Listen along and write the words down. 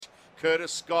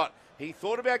Curtis Scott. He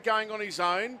thought about going on his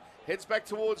own. Heads back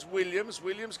towards Williams.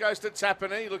 Williams goes to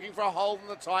Tappaney, looking for a hole in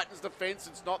the Titans' defence.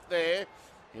 It's not there.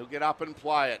 He'll get up and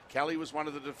play it. Kelly was one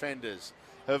of the defenders.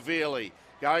 Havili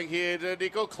going here to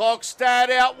Nickel. Clockstad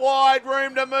out wide.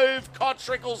 Room to move.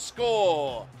 Kotrick will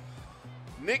score.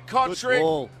 Nick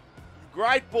Kotrick.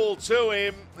 Great ball to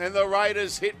him. And the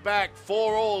Raiders hit back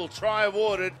 4-all. Try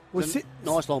awarded.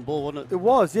 Nice long ball, wasn't it? It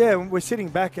was, yeah. We're sitting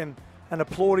back and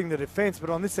applauding the defence. But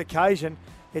on this occasion,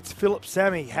 it's Philip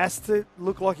Sammy. Has to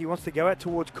look like he wants to go out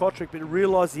towards Kotrick, but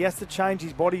realise he has to change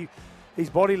his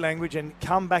body language and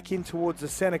come back in towards the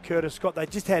centre, Curtis Scott. They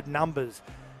just had numbers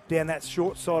down that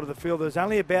short side of the field. There's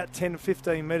only about 10 to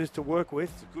 15 metres to work with.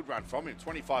 It's a good run from him.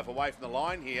 25 away from the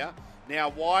line here. Now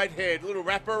Whitehead, little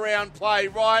wraparound play.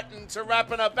 Wrighton to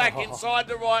Rapiner, back inside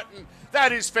to Wrighton.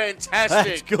 That is fantastic.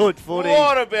 That's good footy.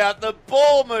 What about the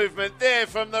ball movement there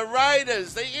from the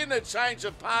Raiders? The interchange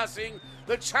of passing,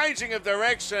 the changing of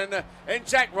direction, and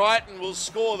Jack Wrighton will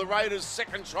score the Raiders'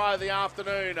 second try of the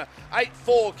afternoon.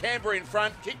 8-4, Canberra in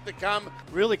front, kick to come.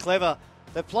 Really clever.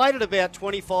 They played it about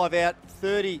 25 out,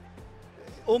 30,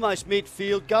 almost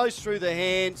midfield, goes through the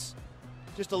hands.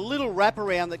 Just a little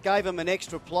wraparound that gave him an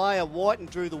extra player. Whiten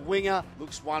drew the winger.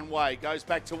 Looks one way, goes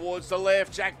back towards the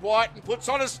left. Jack Whiten puts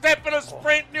on a step and a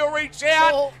sprint, and he'll reach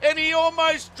out, and he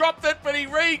almost dropped it, but he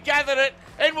regathered it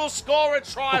and will score a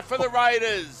try for the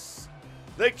Raiders.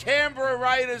 The Canberra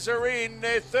Raiders are in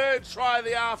their third try of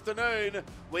the afternoon.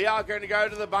 We are going to go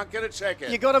to the bunker to check it.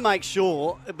 You've got to make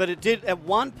sure, but it did, at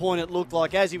one point it looked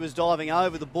like as he was diving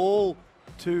over the ball,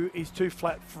 to his two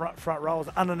flat front rollers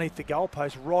underneath the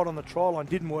goalpost, right on the try line,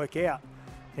 didn't work out.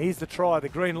 Here's the try, the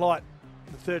green light,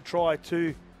 the third try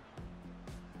to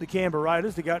the Canberra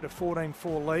Raiders to go to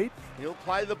 14-4 lead. He'll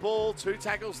play the ball, 2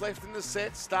 tackles left in the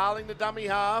set, Starling the dummy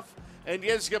half, and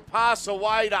Yeska pass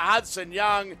away to Hudson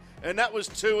Young, and that was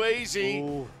too easy.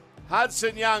 Ooh.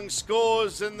 Hudson Young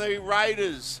scores, and the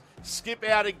Raiders skip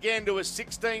out again to a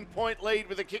 16-point lead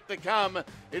with a kick to come.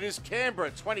 It is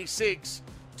Canberra 26,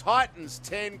 Titans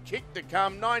 10, kick to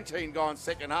come, 19 gone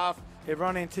second half.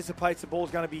 Everyone anticipates the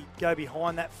ball's going to go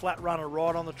behind that flat runner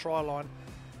right on the try line.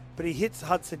 But he hits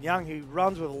Hudson Young, who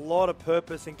runs with a lot of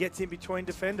purpose and gets in between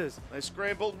defenders. They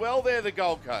scrambled well there, the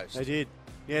Gold Coast. They did.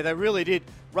 Yeah, they really did.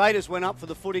 Raiders went up for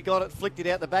the footy, got it, flicked it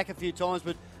out the back a few times,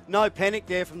 but no panic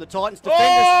there from the Titans defenders.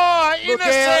 Oh, Look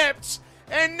intercept!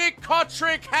 And Nick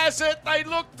Kotrick has it. They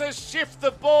look to shift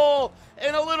the ball,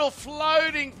 and a little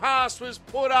floating pass was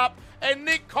put up, and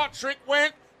Nick Kotrick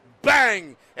went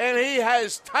bang, and he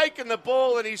has taken the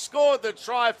ball and he scored the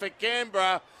try for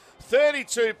Canberra.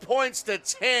 32 points to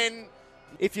 10.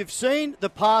 If you've seen the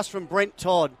pass from Brent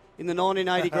Todd in the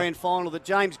 1980 grand final that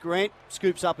James Grant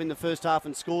scoops up in the first half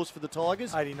and scores for the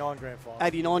Tigers. 89 grand final.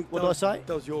 89, what did I say?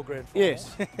 That was your grand final.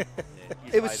 Yes.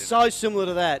 It was so similar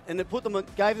to that, and it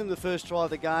gave them the first try of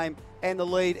the game and the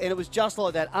lead, and it was just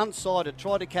like that, unsighted,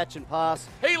 tried to catch and pass.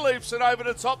 He loops it over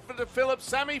the top for Philip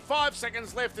Sammy. 5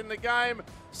 seconds left in the game.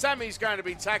 Sammy's going to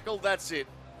be tackled. That's it.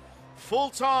 Full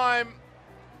time.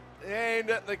 And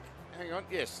hang on,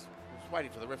 yes. I was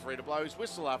waiting for the referee to blow his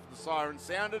whistle after the siren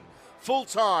sounded. Full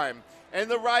time. And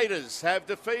the Raiders have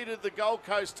defeated the Gold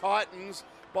Coast Titans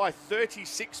by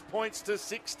 36 points to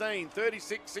 16.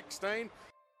 36-16.